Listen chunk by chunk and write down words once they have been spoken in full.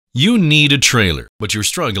You need a trailer, but you're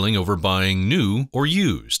struggling over buying new or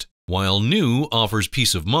used. While new offers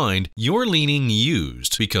peace of mind, you're leaning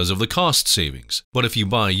used because of the cost savings. But if you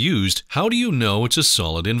buy used, how do you know it's a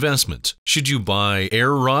solid investment? Should you buy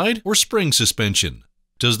air ride or spring suspension?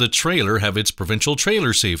 Does the trailer have its provincial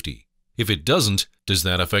trailer safety? If it doesn't, does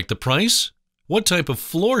that affect the price? What type of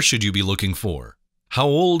floor should you be looking for? How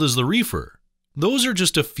old is the reefer? Those are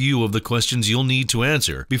just a few of the questions you'll need to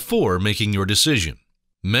answer before making your decision.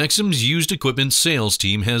 Maxim's used equipment sales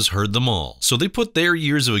team has heard them all, so they put their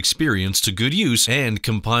years of experience to good use and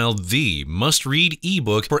compiled the must-read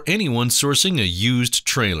ebook for anyone sourcing a used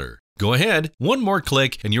trailer. Go ahead, one more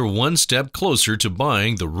click and you're one step closer to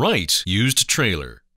buying the right used trailer.